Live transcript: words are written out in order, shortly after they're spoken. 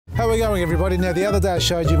How are we going, everybody? Now, the other day I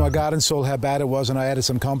showed you my garden soil, how bad it was, and I added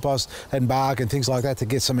some compost and bark and things like that to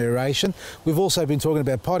get some aeration. We've also been talking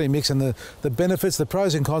about potting mix and the benefits, the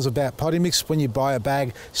pros and cons about potting mix when you buy a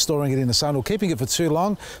bag, storing it in the sun or keeping it for too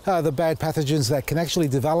long, the bad pathogens that can actually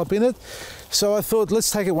develop in it. So I thought,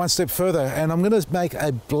 let's take it one step further, and I'm going to make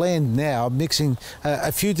a blend now, mixing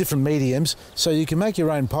a few different mediums so you can make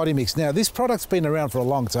your own potting mix. Now, this product's been around for a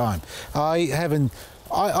long time.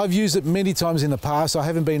 I've used it many times in the past. I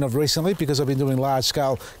haven't been of recently because I've been doing large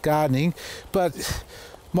scale gardening, but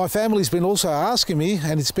my family's been also asking me,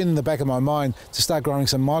 and it's been in the back of my mind, to start growing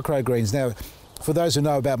some microgreens. Now, for those who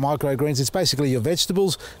know about microgreens, it's basically your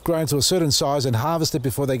vegetables grown to a certain size and harvested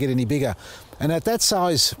before they get any bigger. And at that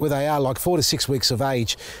size where they are, like 4 to 6 weeks of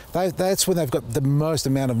age, that's when they've got the most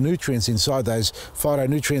amount of nutrients inside, those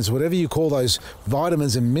phytonutrients, whatever you call those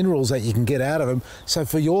vitamins and minerals that you can get out of them. So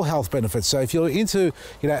for your health benefits. So if you're into,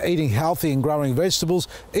 eating healthy and growing vegetables,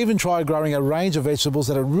 even try growing a range of vegetables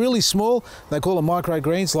that are really small. They call them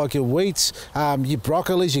microgreens, like your wheats, your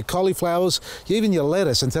broccolis, your cauliflowers, even your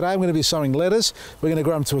lettuce. And today I'm going to be sowing lettuce. We're going to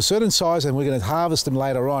grow them to a certain size and we're going to harvest them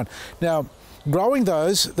later on. Now, growing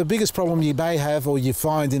those, the biggest problem you may have, or you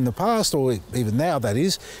find in the past, or even now that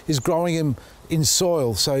is growing them in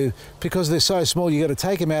soil. So because they're so small, you got to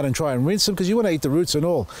take them out and try and rinse them because you want to eat the roots and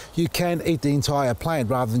all. You can eat the entire plant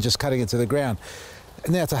rather than just cutting it to the ground.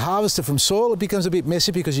 Now, to harvest it from soil, it becomes a bit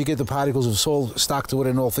messy because you get the particles of soil stuck to it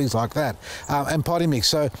and all things like that, and potting mix.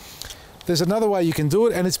 So there's another way you can do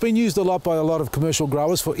it, and it's been used a lot by a lot of commercial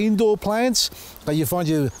growers for indoor plants. You find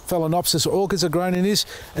your Phalaenopsis orchids are grown in this,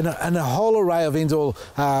 and a whole array of indoor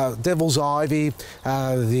devil's ivy,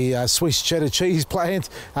 the Swiss cheddar cheese plant,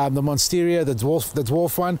 the monstera, the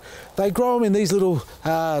dwarf one. They grow them in these little,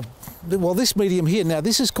 well, this medium here. Now,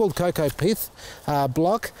 this is called Coco Pith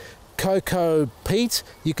block. Coco peat,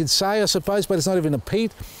 you could say, I suppose, but it's not even a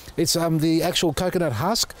peat. It's the actual coconut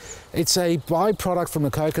husk. It's a byproduct from the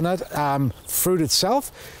coconut fruit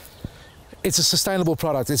itself. It's a sustainable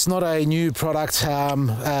product. It's not a new product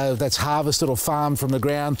that's harvested or farmed from the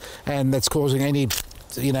ground and that's causing any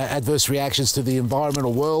adverse reactions to the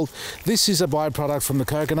environmental world. This is a byproduct from the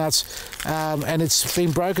coconuts, and it's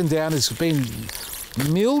been broken down. It's been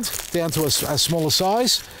milled down to a smaller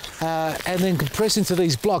size and then compressed into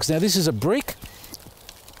these blocks. Now, this is a brick.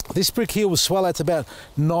 This brick here will swell out to about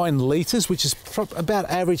 9 litres, which is about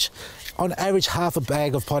on average half a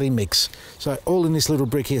bag of potting mix. So all in this little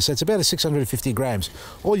brick here. So it's about 650 grams.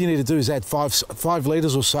 All you need to do is add 5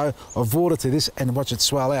 litres or so of water to this and watch it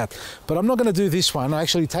swell out. But I'm not going to do this one. I'm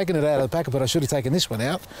actually taking it out of the packet, but I should have taken this one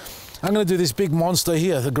out. I'm going to do this big monster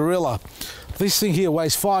here, the gorilla. This thing here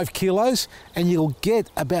weighs 5 kilos, and you'll get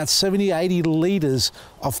about 70-80 litres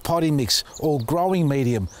of potting mix or growing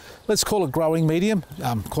medium. Let's call it growing medium,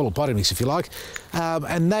 call it potting mix if you like.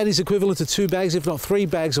 And that is equivalent to 2 bags, if not 3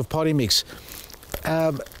 bags of potting mix.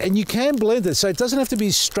 And you can blend it, so it doesn't have to be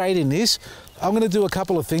straight in this. I'm going to do a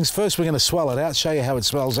couple of things. First, we're going to swell it out, show you how it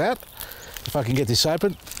swells out. If I can get this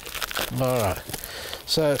open. All right.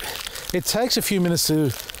 So it takes a few minutes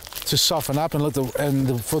to soften up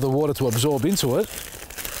and for the water to absorb into it.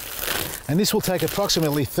 And this will take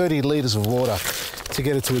approximately 30 litres of water to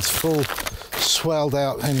get it to its full swelled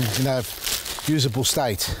out and usable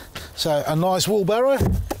state. So a nice wheelbarrow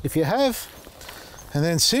if you have, and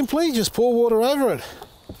then simply just pour water over it.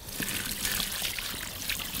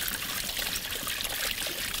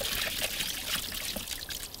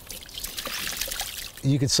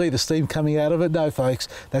 You can see the steam coming out of it. No, folks,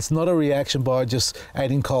 that's not a reaction by just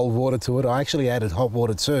adding cold water to it. I actually added hot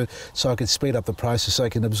water too, so I could speed up the process so I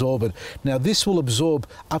can absorb it. Now, this will absorb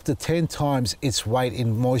up to 10 times its weight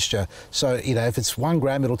in moisture. So, if it's 1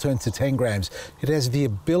 gram, it'll turn to 10 grams. It has the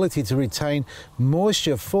ability to retain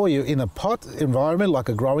moisture for you in a pot environment, like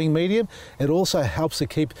a growing medium. It also helps to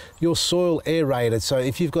keep your soil aerated. So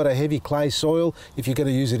if you've got a heavy clay soil, if you're going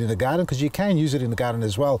to use it in the garden, because you can use it in the garden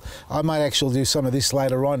as well. I might actually do some of this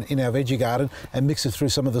later on in our veggie garden and mix it through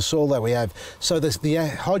some of the soil that we have. So the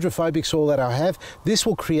hydrophobic soil that I have, this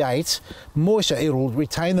will create moisture. It will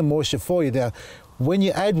retain the moisture for you. Now, when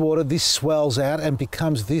you add water, this swells out and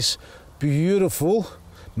becomes this beautiful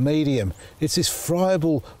medium. It's this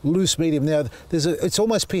friable, loose medium. Now, it's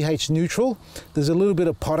almost pH neutral. There's a little bit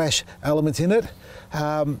of potash element in it.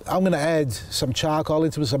 I'm going to add some charcoal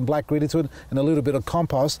into it, some black grit into it, and a little bit of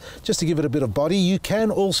compost just to give it a bit of body. You can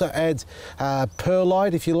also add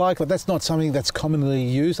perlite if you like, but that's not something that's commonly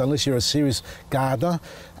used unless you're a serious gardener.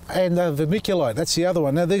 And vermiculite, that's the other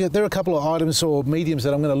one. Now, there are a couple of items or mediums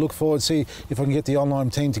that I'm going to look for and see if I can get the online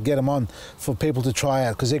team to get them on for people to try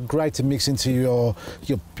out, because they're great to mix into your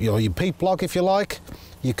peat block, if you like,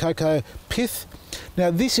 your cocoa pith.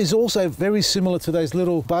 Now this is also very similar to those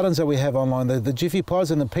little buttons that we have online, the Jiffy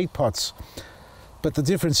pods and the peat pots. But the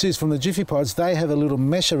difference is, from the Jiffy pods, they have a little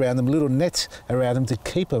mesh around them, a little net around them to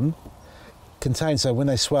keep them contained, so when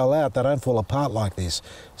they swell out, they don't fall apart like this.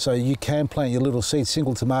 So you can plant your little seeds,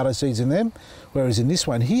 single tomato seeds in them, whereas in this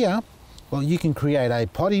one here, well, you can create a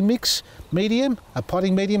potting mix medium, a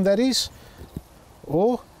potting medium that is,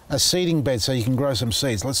 or a seeding bed so you can grow some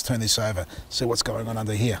seeds. Let's turn this over, see what's going on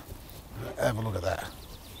under here. Have a look at that.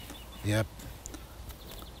 Yep.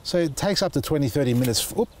 So it takes up to 20-30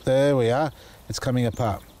 minutes. Oop, there we are. It's coming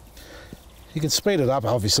apart. You can speed it up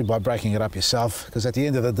obviously by breaking it up yourself, because at the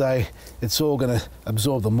end of the day it's all going to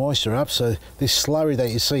absorb the moisture up, so this slurry that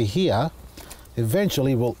you see here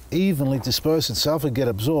eventually will evenly disperse itself and get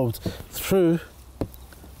absorbed through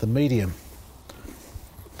the medium.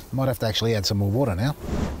 Might have to actually add some more water now.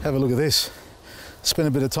 Have a look at this. Spent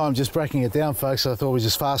a bit of time just breaking it down, folks, so I thought we'd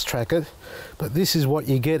just fast track it. But this is what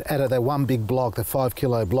you get out of that one big block, the 5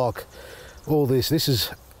 kilo block. All this is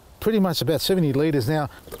pretty much about 70 litres. Now,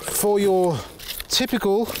 for your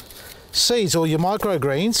typical seeds or your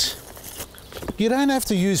microgreens, you don't have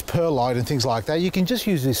to use perlite and things like that. You can just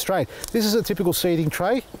use this straight. This is a typical seeding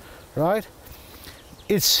tray, right?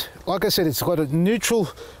 It's, like I said, it's got a neutral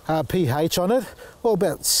pH on it, well,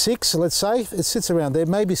 about 6, let's say. It sits around there,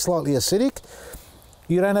 maybe slightly acidic.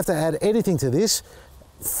 You don't have to add anything to this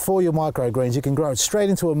for your microgreens. You can grow it straight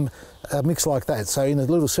into a mix like that. So in a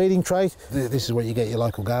little seeding tray, this is what you get your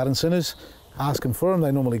local garden centres. Ask them for them,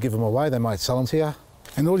 they normally give them away, they might sell them to you.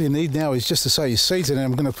 And all you need now is just to sow your seeds in.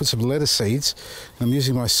 I'm going to put some lettuce seeds. I'm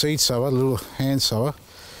using my seed sower, a little hand sower.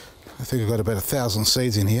 I think I've got about 1,000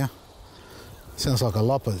 seeds in here. Sounds like a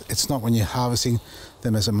lot, but it's not when you're harvesting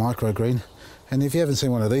them as a microgreen. And if you haven't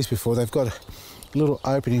seen one of these before, they've got a little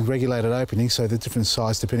opening, regulated opening, so they're different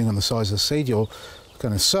size depending on the size of the seed you're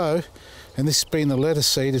going to sow. And this being the lettuce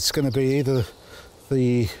seed, it's going to be either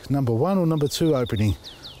the number 1 or number 2 opening.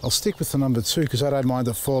 I'll stick with the number 2 because I don't mind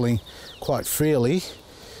it falling quite freely,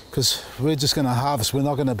 because we're just going to harvest. We're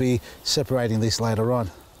not going to be separating this later on.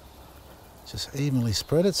 Just evenly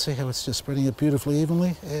spread it. See how it's just spreading it beautifully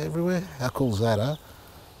evenly everywhere? How cool is that, huh?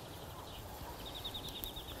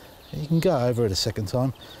 You can go over it a second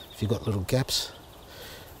time if you've got little gaps.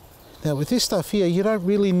 Now with this stuff here, you don't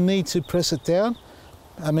really need to press it down.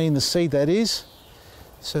 I mean the seed, that is.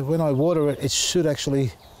 So when I water it, it should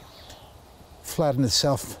actually flatten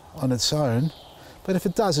itself on its own. But if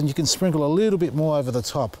it doesn't, you can sprinkle a little bit more over the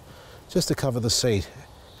top just to cover the seed.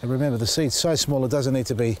 And remember, the seed's so small it doesn't need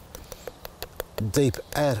to be deep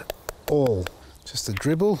at all. Just a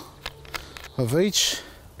dribble of each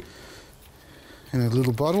in a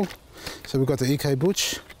little bottle. So we've got the Eco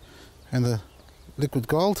Butch and the Liquid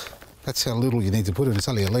Gold. That's how little you need to put in, it's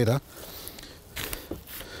only a litre.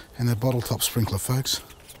 And the bottle top sprinkler, folks.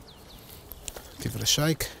 Give it a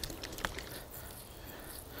shake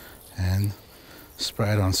and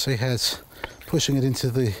spray it on. See how it's pushing it into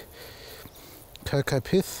the cocoa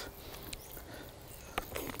pith?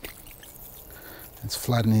 It's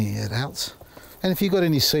flattening it out. And if you've got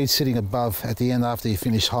any seeds sitting above at the end after you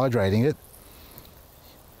finish hydrating it,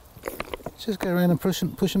 just go around and push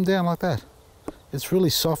them down like that. It's really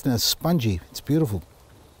soft and it's spongy. It's beautiful.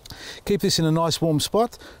 Keep this in a nice warm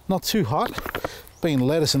spot, not too hot. Being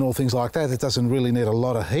lettuce and all things like that, it doesn't really need a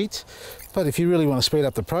lot of heat. But if you really want to speed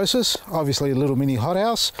up the process, obviously a little mini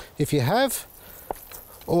hothouse, if you have,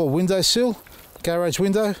 or windowsill, garage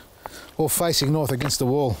window, or facing north against the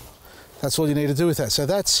wall. That's all you need to do with that. So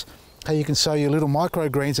that's how you can sow your little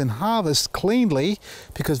microgreens and harvest cleanly,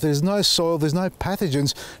 because there's no soil, there's no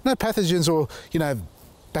pathogens. No pathogens or, you know,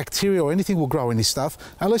 bacteria or anything will grow in this stuff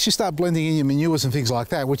unless you start blending in your manures and things like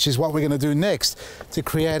that, which is what we're going to do next to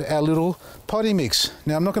create our little potting mix.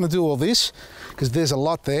 Now I'm not going to do all this because there's a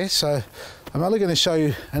lot there, so I'm only going to show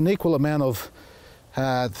you an equal amount of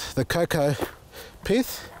the cocoa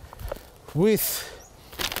pith with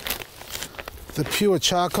the pure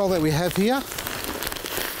charcoal that we have here.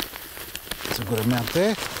 It's a good amount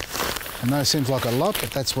there. I know it seems like a lot,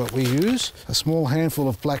 but that's what we use. A small handful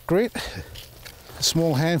of black grit, a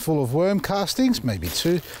small handful of worm castings, maybe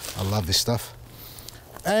 2. I love this stuff.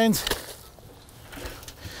 And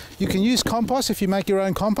you can use compost if you make your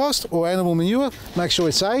own compost, or animal manure. Make sure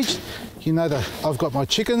it's aged. You know that I've got my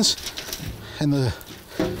chickens and the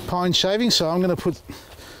pine shavings, so I'm going to put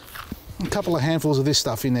a couple of handfuls of this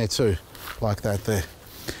stuff in there too, like that there.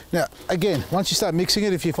 Now again, once you start mixing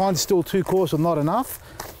it, if you find it's still too coarse or not enough,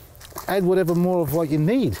 add whatever more of what you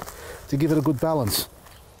need to give it a good balance.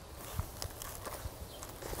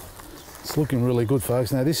 It's looking really good,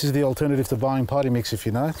 folks. Now this is the alternative to buying potting mix, if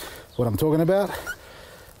you know what I'm talking about.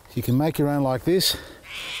 You can make your own like this,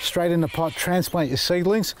 straight in the pot, transplant your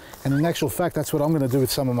seedlings, and in actual fact, that's what I'm going to do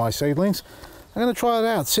with some of my seedlings. I'm going to try it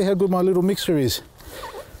out, see how good my little mixture is.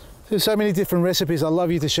 There's so many different recipes. I'd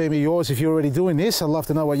love you to share me yours if you're already doing this. I'd love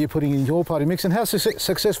to know what you're putting in your potting mix and how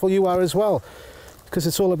successful you are as well, because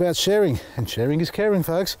it's all about sharing, and sharing is caring,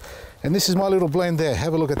 folks. And this is my little blend there.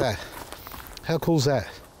 Have a look at that. How cool is that?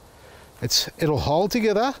 It'll hold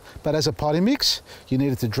together, but as a potting mix, you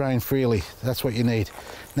need it to drain freely. That's what you need.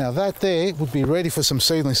 Now that there would be ready for some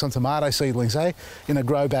seedlings, some tomato seedlings, in a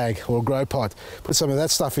grow bag or a grow pot. Put some of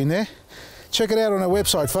that stuff in there. Check it out on our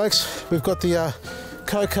website, folks. We've got the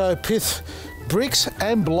Coco Pith bricks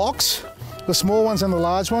and blocks, the small ones and the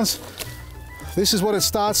large ones. This is what it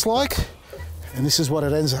starts like, and this is what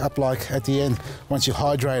it ends up like at the end once you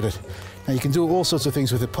hydrate it. Now you can do all sorts of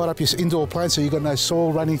things with it. Pot up your indoor plants so you've got no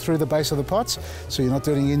soil running through the base of the pots, so you're not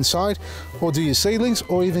doing it inside, or do your seedlings,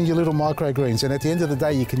 or even your little microgreens. And at the end of the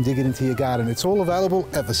day, you can dig it into your garden. It's all available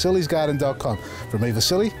at Vasili'sGarden.com. From me,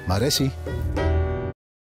 Vasili, Maresi.